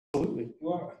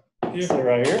here. So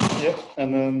right here. Yep.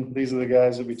 And then these are the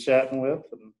guys we'll be chatting with.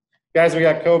 And guys, we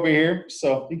got KOBIE here,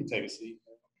 so you can take a seat.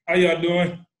 How y'all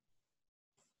doing?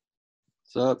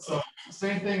 What's up? So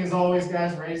same thing as always,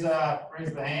 guys. Raise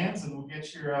the hands, and we'll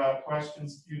get your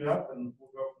questions queued up, and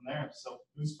we'll go from there. So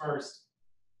who's first?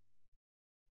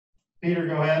 Peter,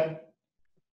 go ahead.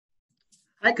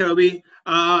 Hi, KOBIE.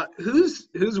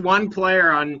 Who's one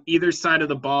player on either side of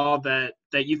the ball that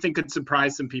you think could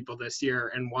surprise some people this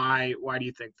year, and why? Why do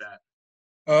you think that?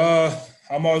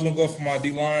 I'm always gonna go for my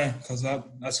D line because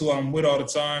that's who I'm with all the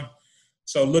time.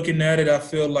 So looking at it, I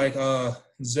feel like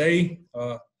Isaiah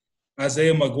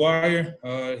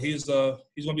McGuire. He's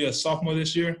gonna be a sophomore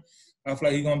this year. I feel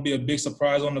like he's gonna be a big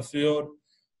surprise on the field.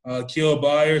 Kill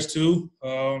Byers too.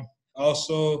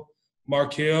 Also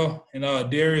Markel and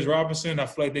Darius Robinson. I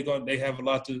feel like they have a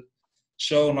lot to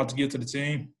show and a lot to give to the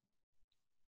team.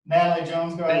 Natalie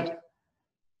Jones, go ahead.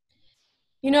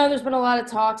 You know, there's been a lot of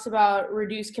talks about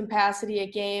reduced capacity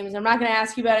at games. I'm not going to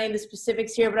ask you about any of the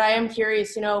specifics here, but I am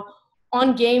curious,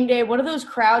 on game day, what do those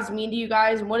crowds mean to you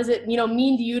guys? And what does it,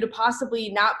 mean to you to possibly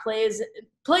not play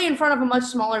in front of a much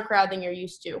smaller crowd than you're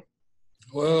used to?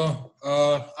 Well,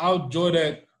 I'll enjoy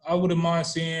that. I wouldn't mind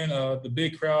seeing the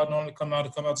big crowd normally come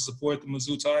out to support the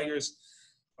MIZZOU Tigers.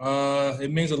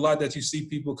 It means a lot that you see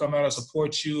people come out and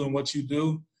support you and what you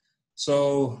do.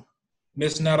 So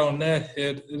missing out on that,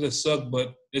 it'll suck,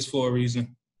 but it's for a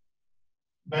reason.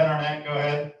 Ben Arnett, go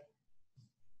ahead.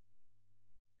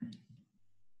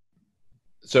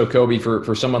 So, KOBIE,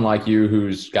 for someone like you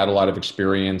who's got a lot of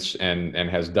experience and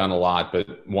has done a lot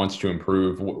but wants to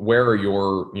improve, where are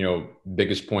your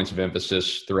biggest points of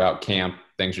emphasis throughout camp,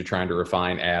 things you're trying to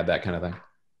refine, add, that kind of thing?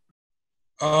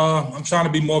 I'm trying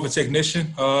to be more of a technician.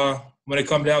 When it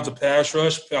comes down to pass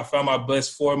rush, I found my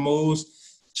best 4 moves,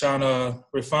 trying to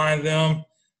refine them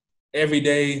every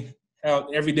day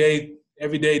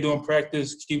doing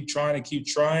practice, keep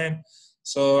trying.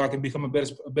 So I can become a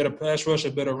better pass rusher,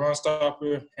 a better run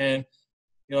stopper, and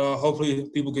hopefully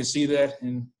people can see that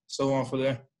and so on for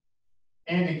there.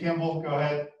 Andy Kimball, go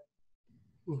ahead.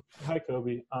 Hi,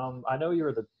 KOBIE. I know you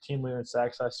were the team leader in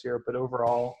sacks last year, but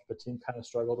overall the team kind of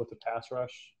struggled with the pass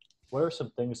rush. What are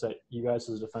some things that you guys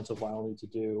as a defensive line will need to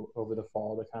do over the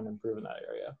fall to kind of improve in that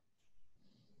area?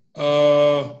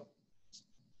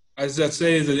 As I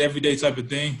say, it's an everyday type of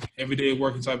thing, everyday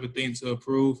working type of thing to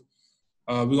improve.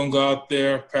 We're going to go out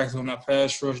there, practice on that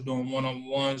pass rush, doing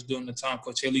one-on-ones, doing the time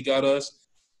Coach Haley got us.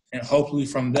 And hopefully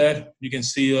from that, you can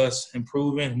see us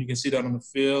improving. You can see that on the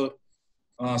field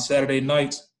Saturday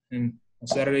nights and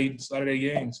Saturday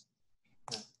games.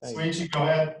 Sweetie, go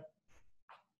ahead.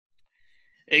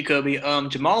 Hey, KOBIE.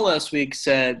 Jamal last week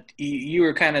said you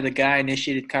were kind of the guy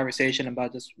initiated conversation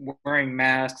about just wearing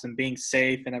masks and being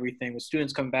safe and everything with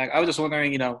students coming back. I was just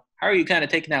wondering, how are you kind of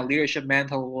taking that leadership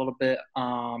mantle a little bit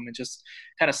and just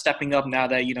kind of stepping up now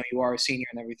that, you are a senior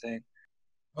and everything?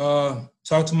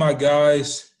 Talk to my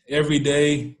guys every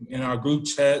day in our group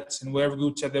chats and whatever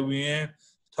group chat that we're in.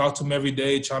 Talk to them every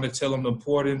day, trying to tell them the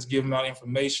importance, give them out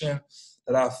information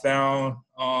that I found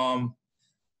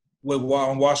with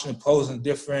on Washington Post and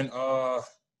different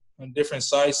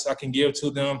sites I can give to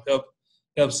them,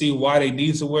 help see why they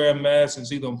need to wear a mask and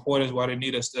see the importance why they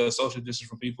need a social distance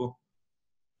from people.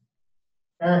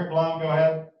 Eric Blum, go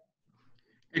ahead.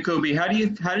 Hey, KOBIE,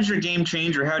 how does your game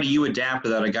change, or how do you adapt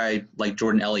without a guy like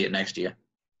Jordan Elliott next to you?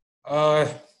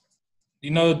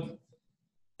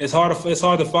 It's hard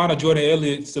to find a Jordan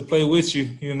Elliott to play with you,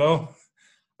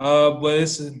 but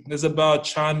it's about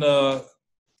trying to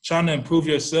improve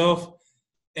yourself,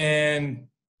 and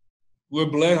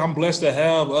I'm blessed to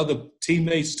have other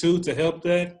teammates too to help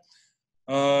that.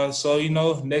 So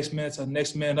next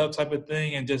man up type of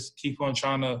thing, and just keep on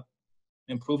trying to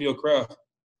improve your craft.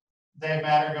 Dave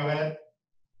Matter, go ahead.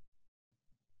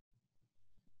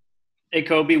 Hey,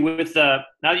 KOBIE, with now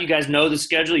that you guys know the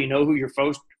schedule, you know who your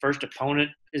first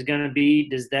opponent is going to be.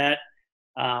 Does that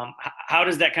how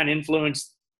does that kind of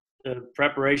influence the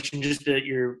preparation, just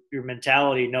your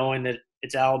mentality, knowing that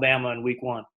it's Alabama in week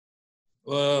 1?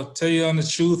 Well, tell you on the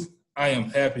truth, I am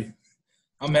happy.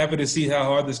 I'm happy to see how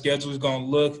hard the schedule is going to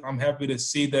look. I'm happy to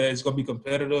see that it's going to be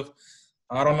competitive.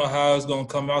 I don't know how it's going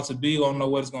to come out to be. I don't know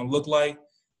what it's going to look like.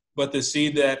 But to see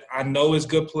that I know it's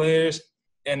good players,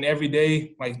 and every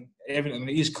day,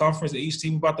 each conference, each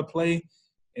team about to play,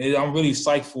 I'm really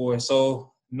psyched for it.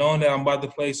 So knowing that I'm about to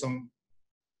play some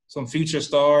future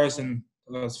stars and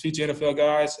future NFL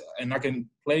guys, and I can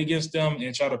play against them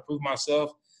and try to prove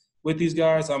myself with these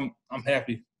guys, I'm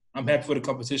happy. I'm happy for the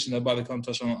competition that's about to come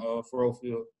touch on Faroe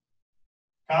Field.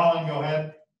 Colin, go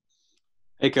ahead.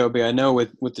 Hey, Kobe, I know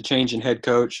with the change in head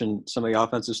coach and some of the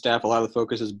offensive staff, a lot of the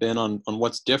focus has been on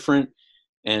what's different.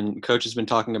 And coach has been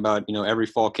talking about, every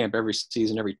fall camp, every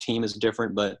season, every team is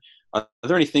different. But are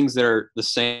there any things that are the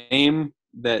same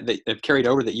that have carried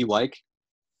over that you like?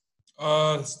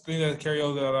 Thing that carry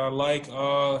over that I like,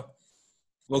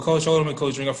 well, Coach Odom and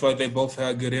Coach Ring, I feel like they both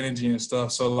had good energy and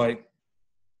stuff. So, like,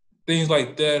 things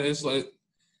like that, it's like,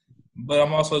 but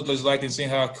I'm also just liking seeing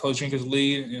how Coach Drinkers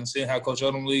lead and seeing how Coach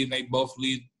Odom lead. And they both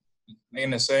lead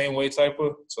in the same way type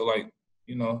of. So, like,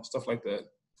 stuff like that.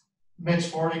 Mitch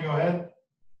Forty, go ahead.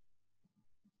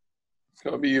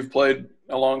 Kobe, you've played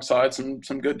alongside some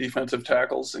good defensive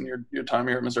tackles in your time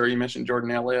here at Missouri. You mentioned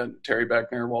Jordan Elliott, Terry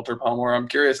Beckner, Walter Palmer. I'm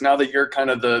curious, now that you're kind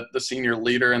of the senior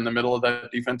leader in the middle of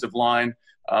that defensive line,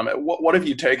 what have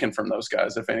you taken from those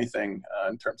guys, if anything,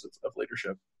 in terms of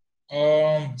leadership?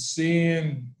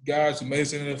 Seeing guys who made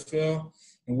it in the NFL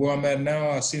and where I'm at now,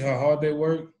 I see how hard they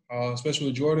work, especially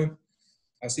with Jordan.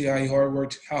 I see how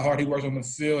hard he worked on the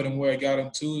field and where it got him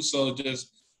to. So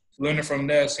just learning from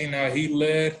that, seeing how he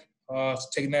led,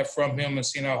 taking that from him and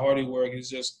seeing how hard he worked,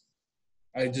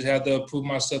 I just had to prove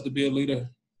myself to be a leader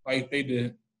like they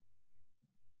did.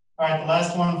 All right, the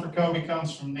last one for Kobe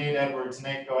comes from Nate Edwards.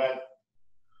 Nate, go ahead.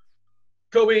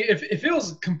 Kobe, if it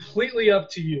was completely up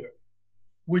to you,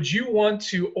 would you want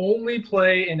to only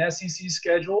play an SEC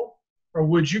schedule, or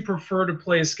would you prefer to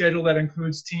play a schedule that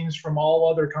includes teams from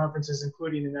all other conferences,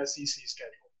 including an SEC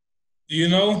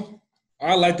schedule?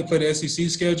 I like to play the SEC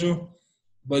schedule,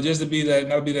 but just to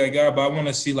not be that guy, but I want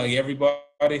to see, like, everybody.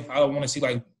 I don't want to see,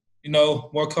 like,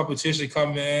 more competition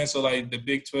come in. So, like, the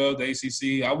Big 12, the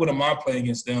ACC, I wouldn't mind playing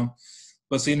against them.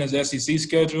 But seeing this SEC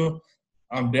schedule,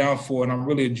 I'm down for it, and I'm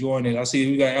really enjoying it. I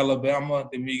see we got Alabama,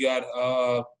 then we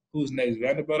got who's next?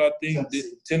 Vanderbilt, I think.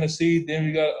 Tennessee. Then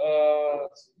we got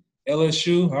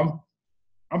LSU.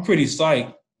 I'm pretty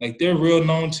psyched. Like, they're real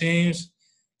known teams.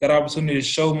 Got opportunity to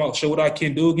show what I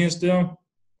can do against them.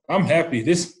 I'm happy.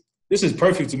 This is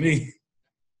perfect to me.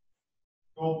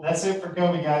 Cool. That's it for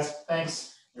Kobe, guys.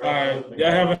 Thanks. All right. Y'all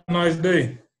have a nice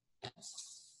day.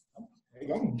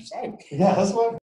 I'm psyched. Yeah, that's what.